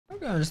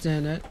can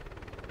understand that.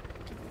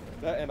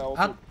 That and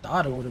I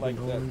thought it would have been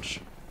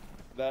orange.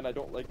 Then I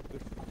don't like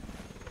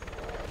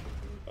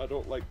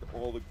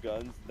all the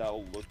guns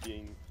now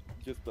looking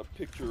just a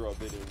picture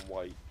of it in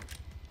white.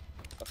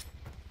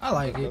 I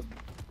like it.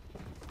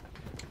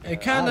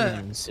 It kind of.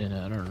 I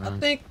don't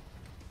know.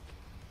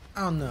 I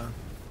don't know.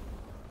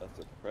 A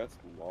suppressed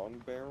long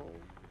barrel.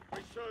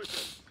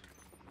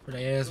 For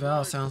the AS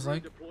Val sounds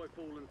like.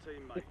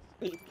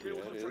 Yeah, it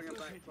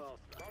is.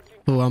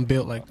 Oh, I'm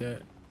built like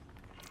that.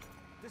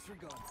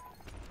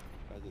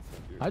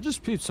 I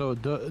just peeped. So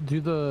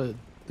do the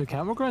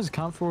camo grinds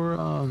count for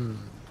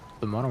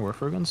the Modern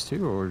Warfare guns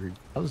too, or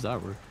how does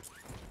that work?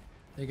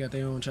 They got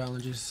their own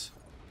challenges.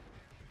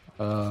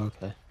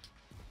 Okay.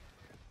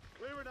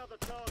 Clear another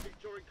target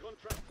during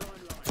contract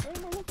timeline. What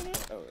am I looking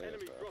at? Oh, yeah,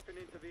 Enemy dropping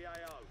into the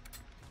AO.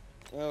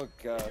 Oh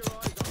god.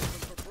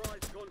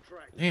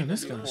 Damn,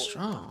 this gun's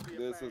strong.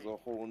 This is a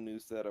whole new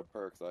set of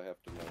perks I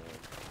have to learn.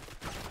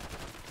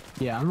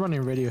 Yeah, I'm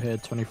running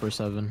Radiohead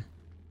 24/7.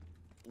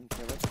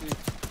 Okay, let's see.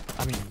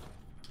 I mean,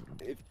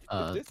 If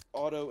this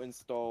auto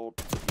installed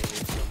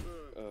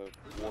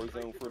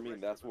Warzone for me,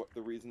 and that's what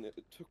the reason it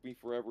took me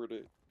forever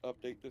to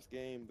update this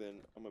game, then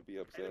I'm gonna be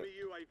upset. Where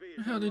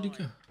the hell did he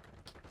go?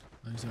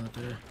 Oh, he's out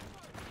there.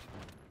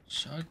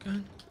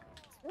 Shotgun?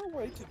 Is there a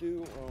way to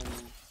do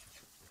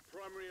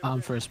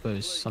I'm first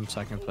place. I'm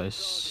second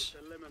place.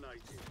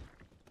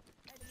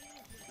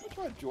 I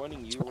tried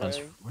joining you, That's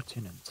Ray.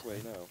 14 and 10.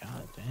 Wait, no.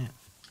 God damn. There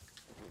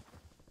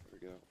we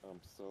go.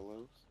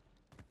 Solos.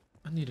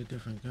 I need a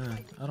different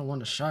gun. I don't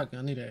want a shotgun.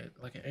 I need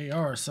like an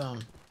AR or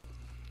something.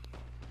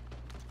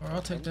 Or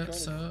I'll take that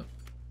sub.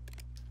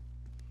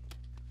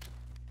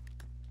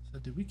 So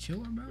did we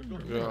kill our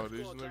man? Yo,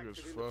 these niggas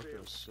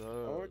fucking suck.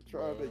 I would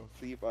try to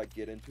see if I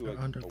get into a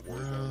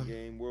Warzone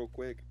game real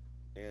quick,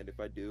 and if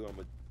I do,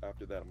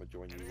 after that I'm gonna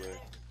join you, Ray.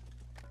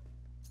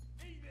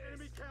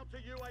 Enemy counter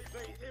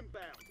UAV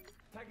inbound.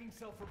 Tagging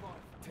self-revive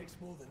takes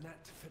more than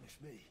that to finish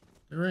me.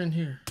 They're in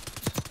here.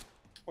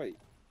 Wait.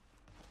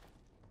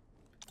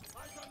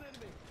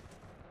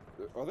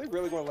 Are they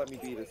really gonna let me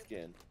be the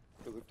skin?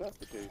 Because if that's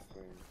the case,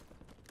 then...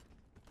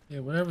 Yeah,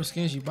 whatever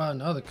skins you bought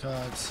in other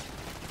cards.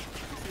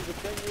 You see, the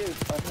thing is,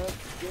 I have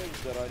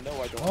skins that I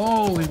know I don't...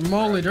 Holy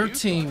moly, their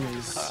team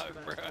is...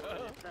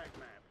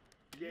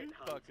 You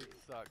fucking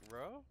suck,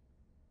 bro.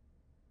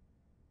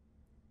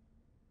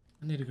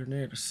 I need a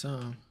grenade or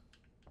something.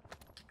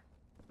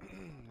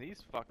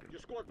 These fucking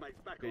Your squad mates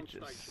back on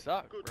bitches station.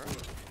 suck, Good bro. Oh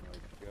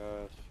my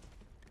gosh.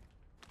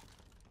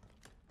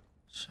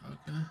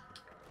 Shotgun.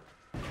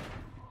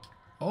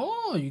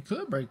 Oh, you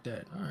could break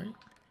that. All right.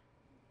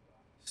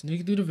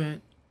 Sneak through the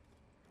vent.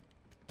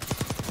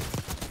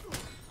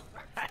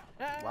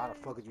 Why the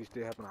fuck is you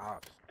still helping the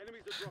ops?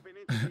 Enemies are dropping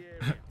into the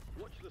area.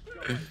 Watch the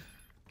sky.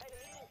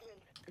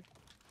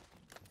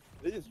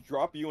 They just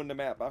drop you on the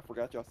map. I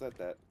forgot y'all said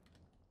that.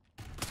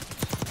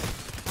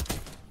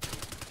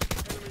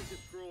 Enemy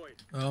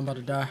destroyed. Oh, I'm about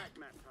to die.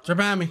 Jump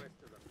behind me.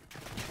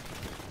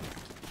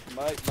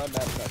 My map's not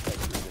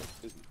textured.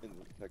 It's in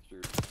the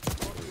texture.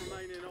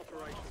 Remain in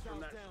operation from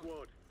that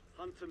squad.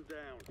 Hunt them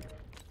down.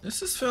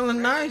 This is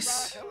feeling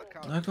nice.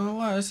 Not gonna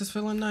lie, this is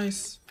feeling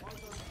nice. Yeah,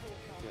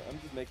 I'm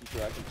just making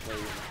sure I can play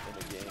in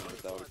a game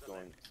without it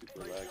going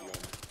super laggy on me.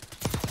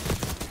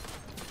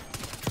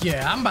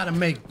 Yeah, I'm about to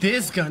make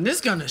this gun.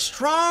 This gun is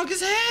strong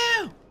as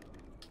hell.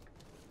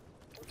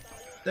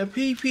 The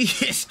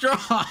PP is strong.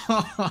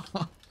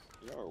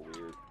 Y'all are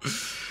weird.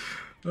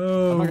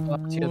 Oh, I'm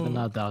not gonna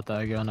not doubt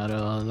that gun at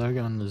all. That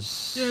gun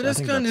is. yeah, this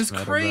gun is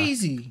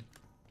crazy.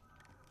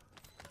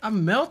 I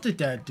melted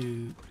that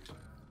dude.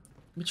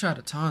 Let me try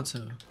the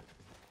Tonto.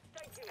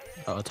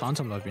 Oh, a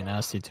Tauntaun might be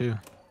nasty too.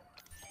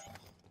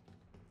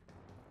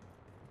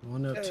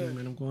 Going up too,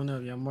 man. I'm going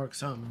up. Yeah, mark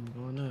something. I'm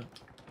going up.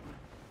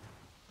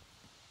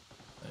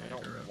 I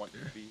don't want to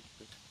be.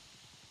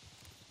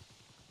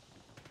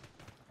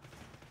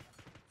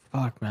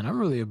 Fuck, man, I'm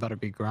really about to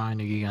be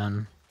grinding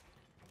again.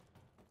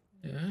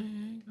 Yeah, I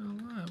ain't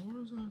gonna lie.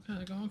 Warzone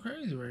kind of going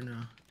crazy right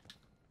now.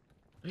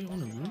 Are you on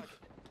the roof?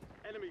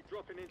 Enemy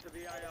dropping into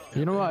the AR.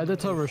 You know what? I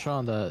did tell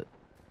Rashawn that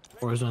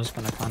Warzone's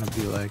gonna kind of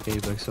be like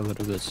Apex a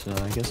little bit, so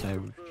I guess I.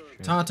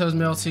 Tonto's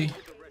melty.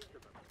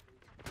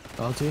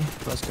 Melty?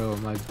 Let's go.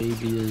 My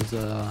baby is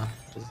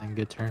in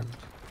good terms.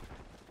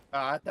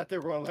 I thought they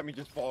were gonna let me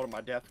just fall to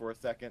my death for a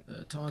second.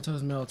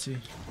 Tonto's melty.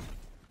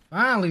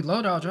 Finally,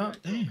 loadout drop.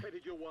 Damn.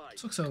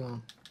 Took so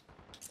long.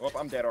 Oh,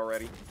 I'm dead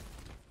already.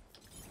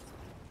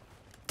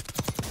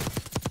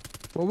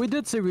 Well, we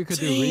did say we could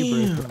do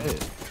rebirth, right?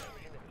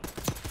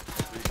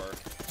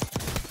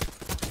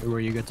 Rebirth. Where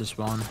you get to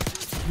spawn.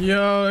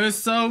 Yo, it's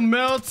so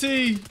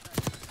melty.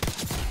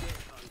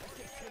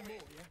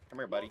 Come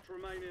here, buddy.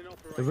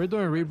 If we're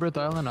doing Rebirth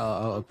Island,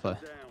 I'll play.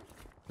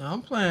 No,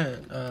 I'm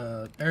playing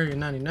Area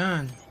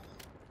 99.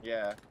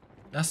 Yeah.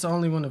 That's the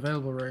only one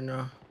available right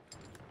now.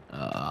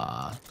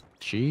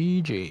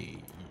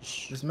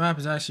 GG's. This map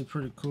is actually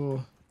pretty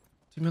cool.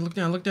 Teammate, look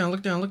down, look down,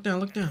 look down, look down,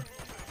 look down.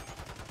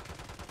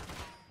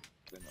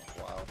 Been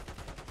a while.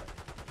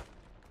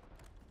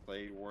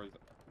 Played Warzone.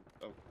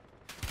 Oh.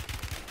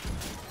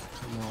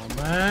 Come on,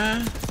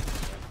 man.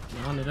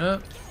 Round it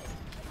up.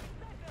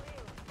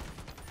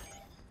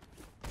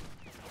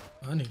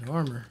 I need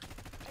armor.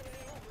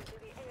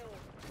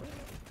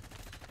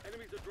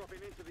 Enemies are dropping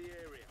into the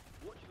area.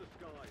 Watch the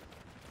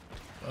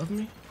skies. Above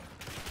me?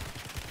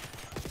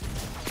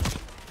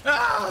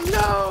 Oh,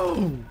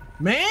 no!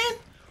 Man?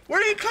 Where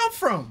did he come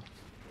from?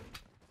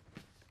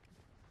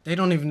 They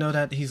don't even know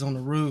that he's on the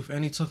roof,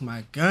 and he took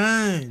my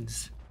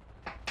guns.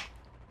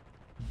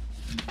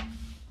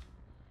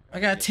 I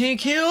got 10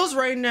 kills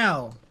right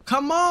now.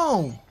 Come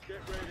on. Get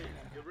ready.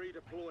 You're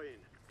redeploying.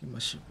 Get my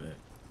shit back.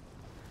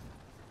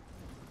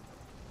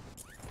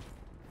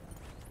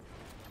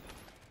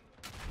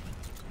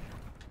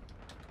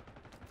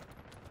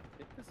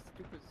 Get this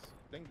stupid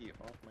thingy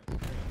off my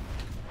screen.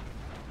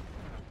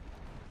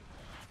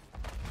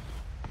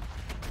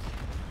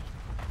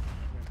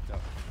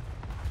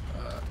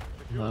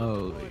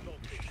 Holy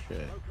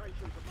shit.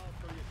 Locations are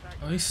marked for the attack.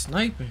 Oh, he's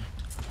sniping.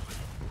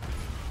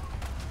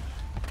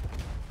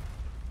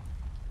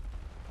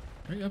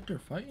 Are you up there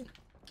fighting?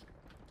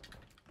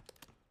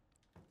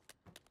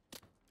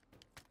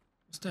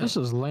 What's that? This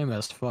is lame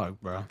as fuck,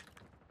 bro.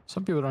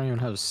 Some people don't even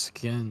have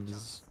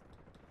skins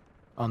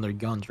on their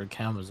guns or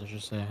camos, I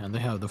should say, and they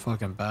have the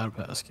fucking bad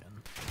pass skin.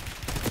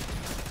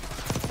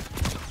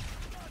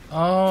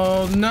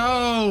 Oh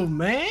no,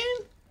 man!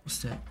 What's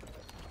that?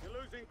 You're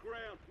losing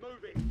ground.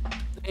 Moving.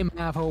 Damn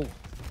asshole.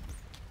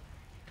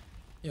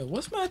 Yo,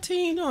 what's my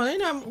team doing? They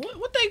not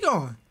what they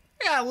going?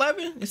 I got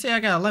 11. They say I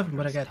got 11,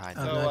 but I got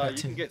So no, I got you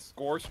 10. can get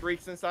score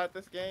streaks inside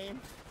this game.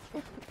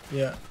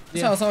 Yeah,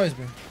 that's how it's always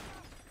been.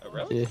 Oh,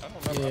 really? Yeah. I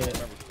don't remember. I don't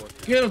remember score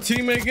streaks. Get him,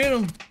 teammate, get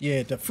him.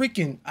 Yeah, the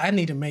freaking I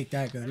need to make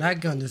that gun.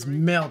 That gun is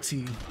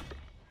melty.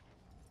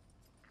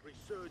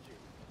 Resurging.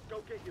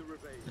 Go get your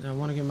revenge. And I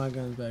want to get my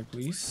guns back,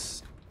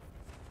 please.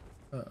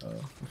 Uh-oh,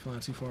 I'm flying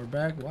too far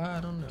back. Why?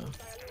 I don't know.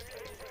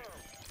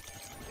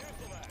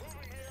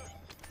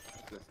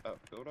 What's this? Oh,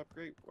 build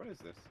upgrade? What is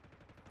this?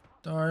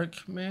 Dark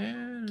What the heck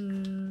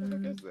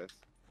man. is this?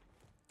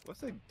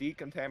 What's a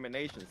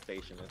decontamination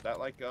station? Is that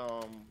like,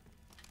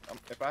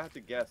 if I had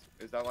to guess,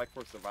 is that like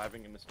for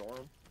surviving in the storm?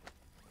 You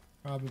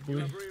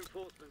Probably. have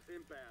reinforcements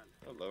inbound.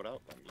 A loadout?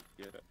 Let me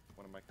get it.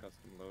 One of my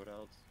custom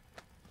loadouts.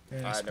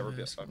 Gas I never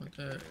mask, built. what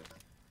Okay. that?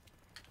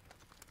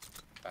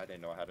 I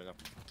didn't know I had enough.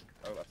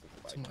 Oh, that's a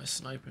spike. Somebody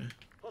sniping.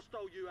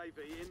 Hostile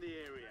UAV in the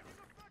area.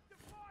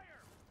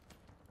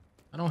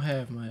 I don't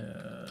have my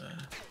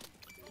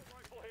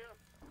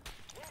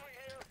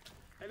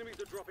Enemies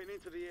are dropping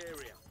into the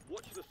area.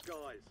 Watch the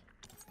skies.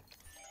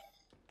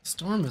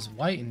 storm is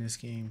white in this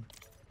game.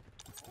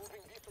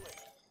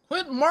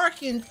 Quit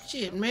marking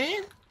shit,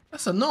 man.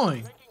 That's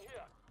annoying.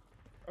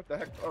 What the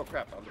heck? Oh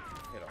crap! I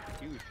hit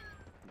a huge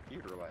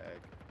computer lag.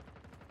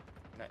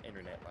 Not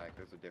internet lag.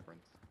 There's a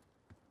difference.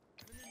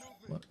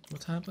 What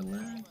type of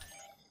lag?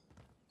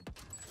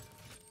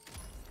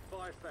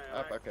 Fire fair.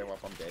 Oh, okay, well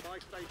I'm dead. Buy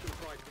station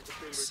prices have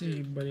been I see you,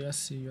 reduced. buddy. I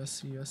see you. I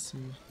see you. I see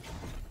you.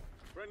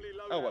 Friendly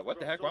Oh, loadout what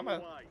the heck? drops Why on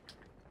am the way.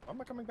 Why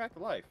am I coming back to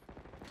life?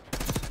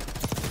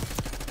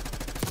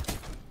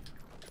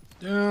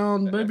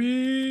 Down, The heck?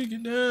 baby.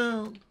 Get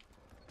down.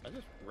 I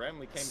just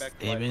randomly came back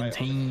to life.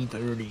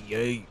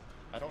 1738.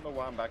 I don't know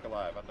why I'm back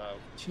alive. I thought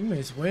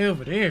Teammates way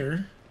over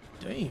there.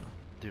 Damn.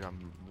 Dude,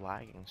 I'm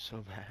lagging so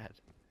bad.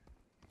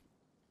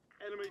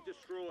 Enemy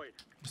destroyed.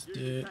 Just Use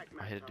dead. attack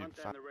map I had to to do hunt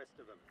down the rest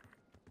of them.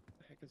 what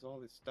the heck is all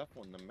this stuff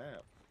on the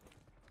map?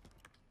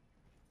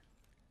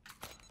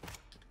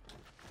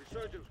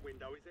 Resurgence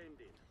window is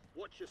ending.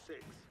 Watch your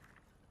six.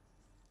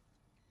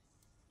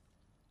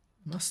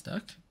 Am I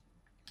stuck?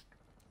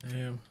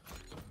 Damn.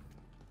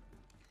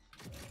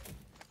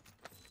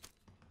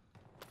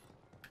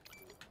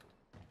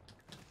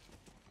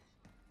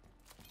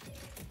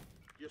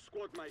 Your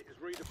squad mate is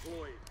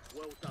redeploying.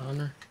 Well done.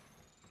 Honor.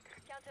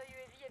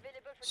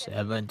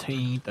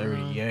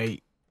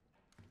 1738.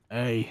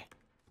 Hey.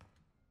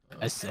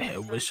 I said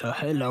it was a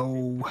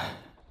hello.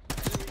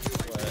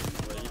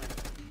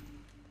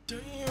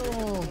 Damn.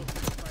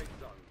 Safe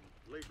zone.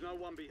 Leave no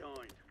one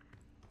behind.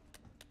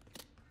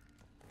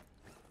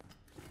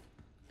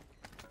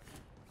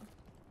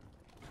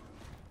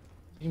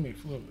 Teammate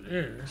flew over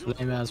there.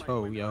 Lame ass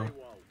foe, yo.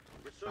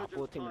 Nah,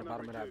 full team in the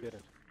bottom of that building.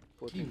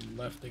 Full He team.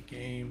 left the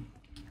game.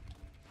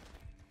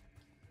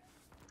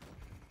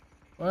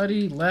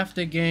 Buddy left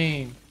the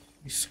game.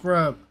 You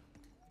scrub.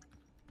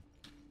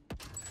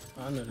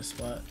 I know the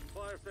spot.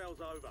 Fire sales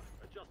over.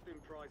 Adjusting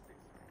prices.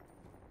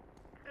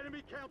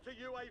 Enemy counter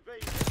UAV.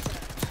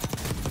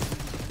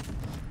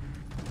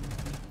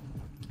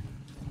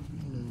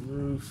 On the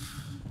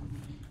roof.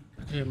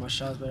 I could hit my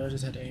shots better. I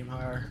just had to aim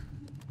higher.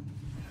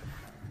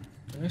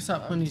 Can they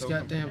stop putting these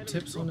goddamn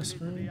tips on the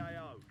screen?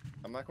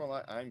 I'm not gonna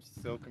lie. I'm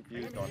still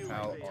confused on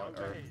how on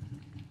earth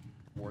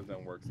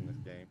Warzone works in this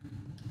game.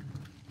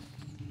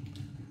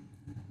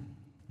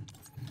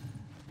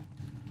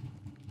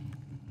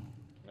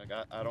 Like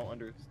I don't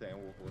understand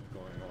what's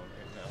going on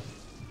right now.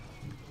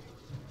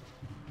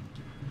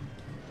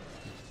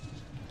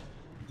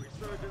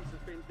 Resurgence has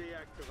been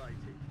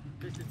deactivated.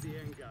 This is the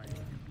end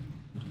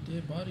game.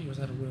 Dead body or was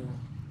that a wheel?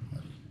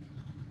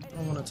 I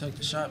don't want to take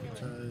the shot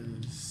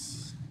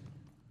because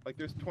Like,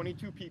 there's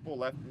 22 people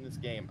left in this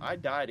game. I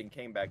died and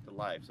came back to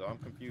life, so I'm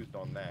confused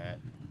on that.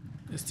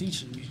 it's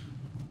teaching you.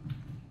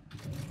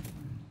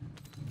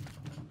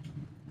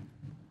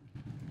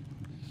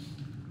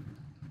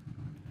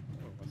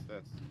 Oh, what's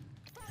this?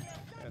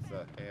 That's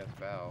a AS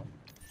Val.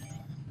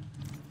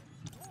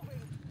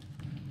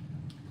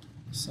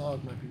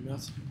 Sog might be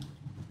melting.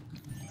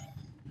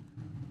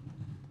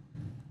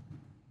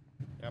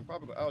 Yeah,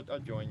 I'll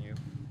join you.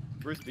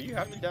 Bruce, do you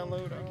have to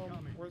download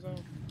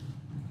Warzone?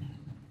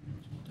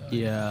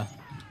 Yeah.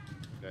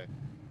 Okay.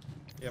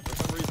 Yeah, for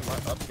some reason my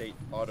update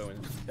auto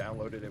and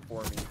downloaded it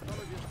for me.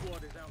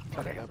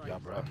 Try to help y'all,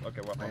 bro.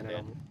 Okay, well, I'm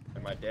dead.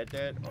 Am I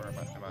dead, or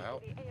am I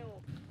out?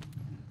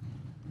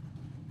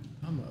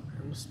 I'm up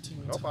here. What's the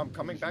team? Nope, I'm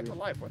coming back to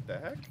life. What the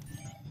heck?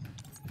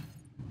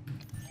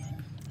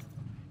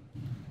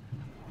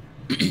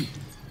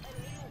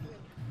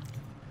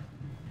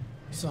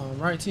 You saw him,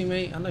 right,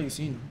 teammate? I know you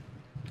seen him.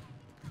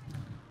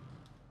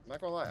 I'm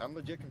not gonna lie, I'm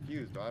legit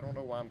confused. I don't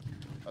know why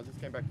I just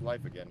came back to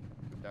life again.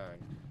 I'm dying.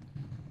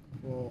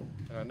 Well,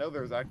 And I know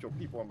there's actual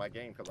people in my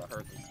game because I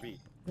heard them speak.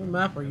 what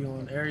map are you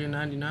on? Area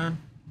 99?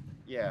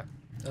 Yeah.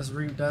 That's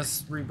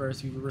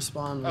rebirth. You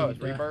respond. Oh, when it's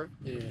you die. rebirth?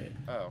 Yeah.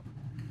 Oh.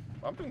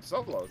 I'm doing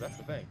solo, that's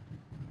the thing.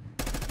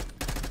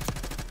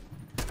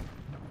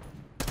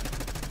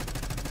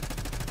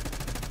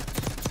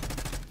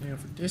 Yeah,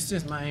 for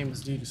distance, my aim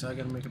is duty, so I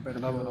gotta make a better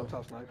Another one build. on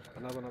top snipe.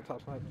 Another one on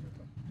top snipe.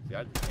 See,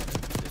 I just can't do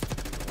this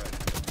either way.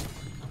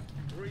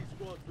 3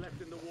 squads left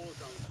in the war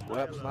zone.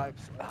 Web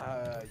snipes.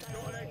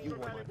 You on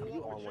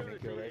one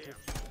kill races.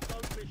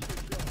 Don't miss your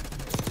shot.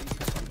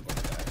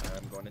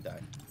 I'm going to die.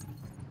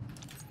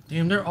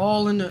 Damn, they're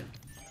all in the.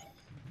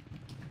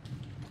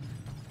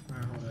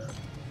 Alright, hold up.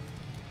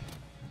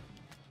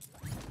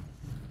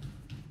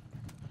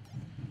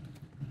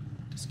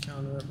 Just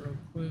counter up real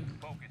quick.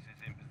 Focus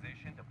is in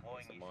position,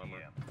 deploying Some armor.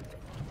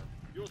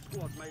 ECM. Your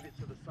squad made it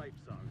to the safe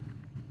zone.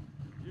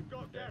 You've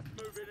got gas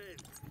moving in.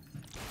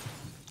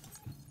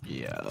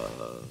 Yeah.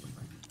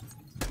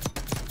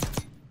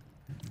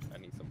 I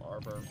need some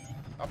armor.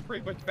 I'm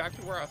pretty much back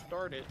to where I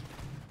started.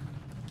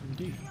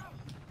 Indeed.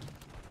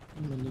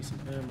 I'm gonna need some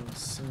ammo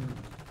soon.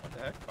 What the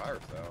heck? Fire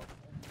cell.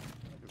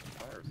 What is a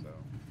fire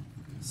cell?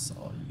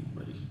 Saw you,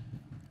 buddy.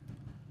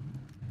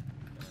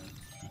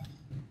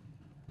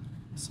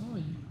 Saw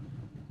you.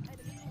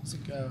 There's a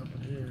guy over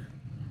here.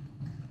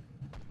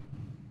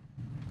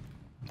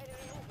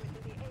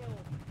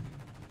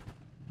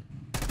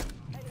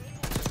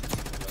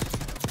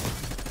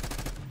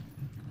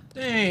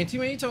 Dang,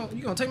 teammate,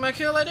 you gonna take my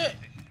kill like that?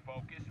 This is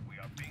focus. We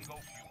are bingo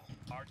fuel.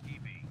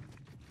 RTV.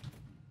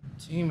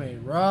 Teammate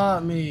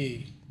robbed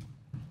me.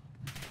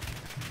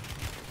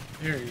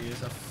 There he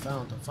is. I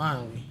found him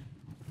finally.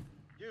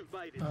 You've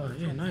made it. Oh to the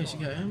yeah, top nice. You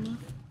spot. got ammo.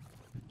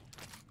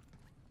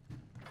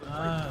 The safe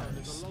zone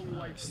Nice, is a long way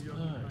nice, from your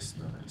nice,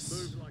 location. nice.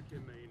 Move like you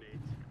mean it.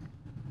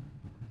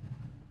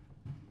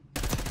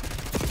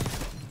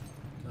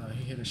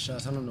 He hit a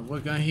shot. I don't know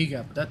what gun he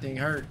got, but that thing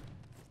hurt.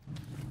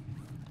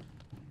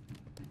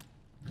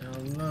 I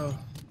don't know.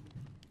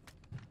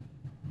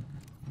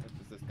 What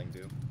does this thing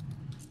do?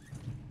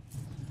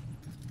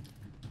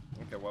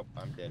 Okay, well,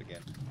 I'm dead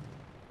again.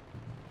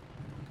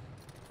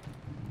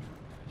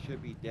 I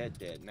should be dead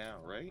now,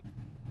 right?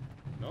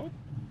 Nope.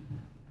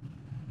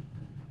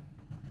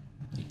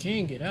 You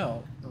can get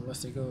out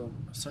unless they go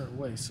a certain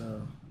way,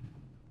 so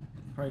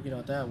probably get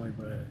out that way,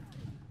 but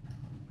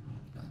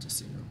I just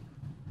see them.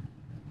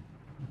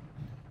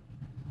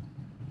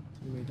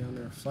 Teammate down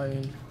there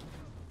fighting.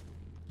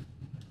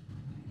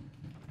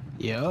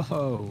 Yo.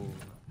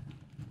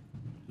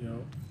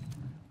 Yo.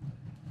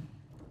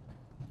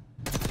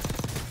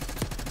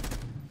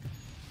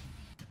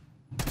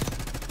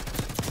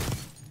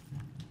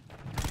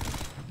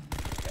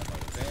 Got my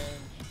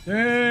revenge.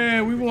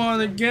 Dang, we won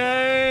the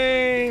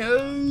game!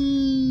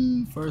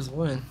 Ooh, first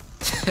win.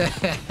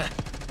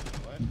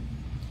 What?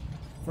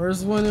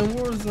 First win in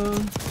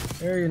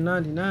Warzone. Area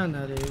 99,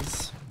 that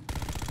is.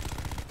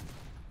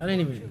 I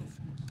didn't even.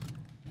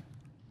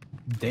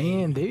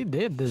 Damn, they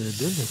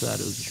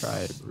decided to try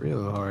it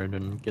real hard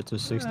and get to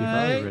 65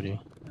 Alright. already.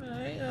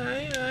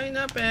 Alright,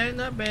 not bad,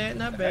 not bad,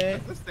 not What the heck bad.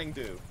 does this thing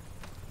do?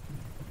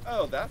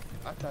 Oh, I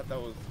thought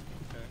that was...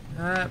 Okay.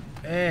 Not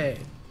bad.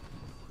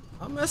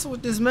 I'm messing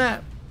with this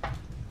map.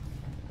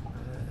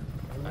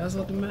 I'm messing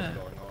with the map.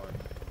 What's going on?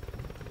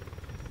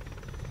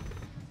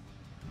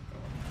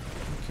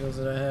 Kills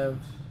that I have.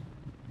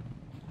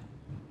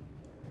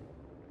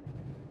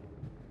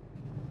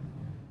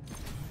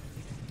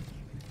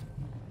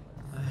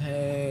 I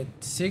had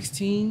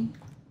 16.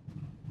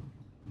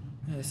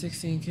 I had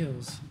 16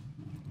 kills.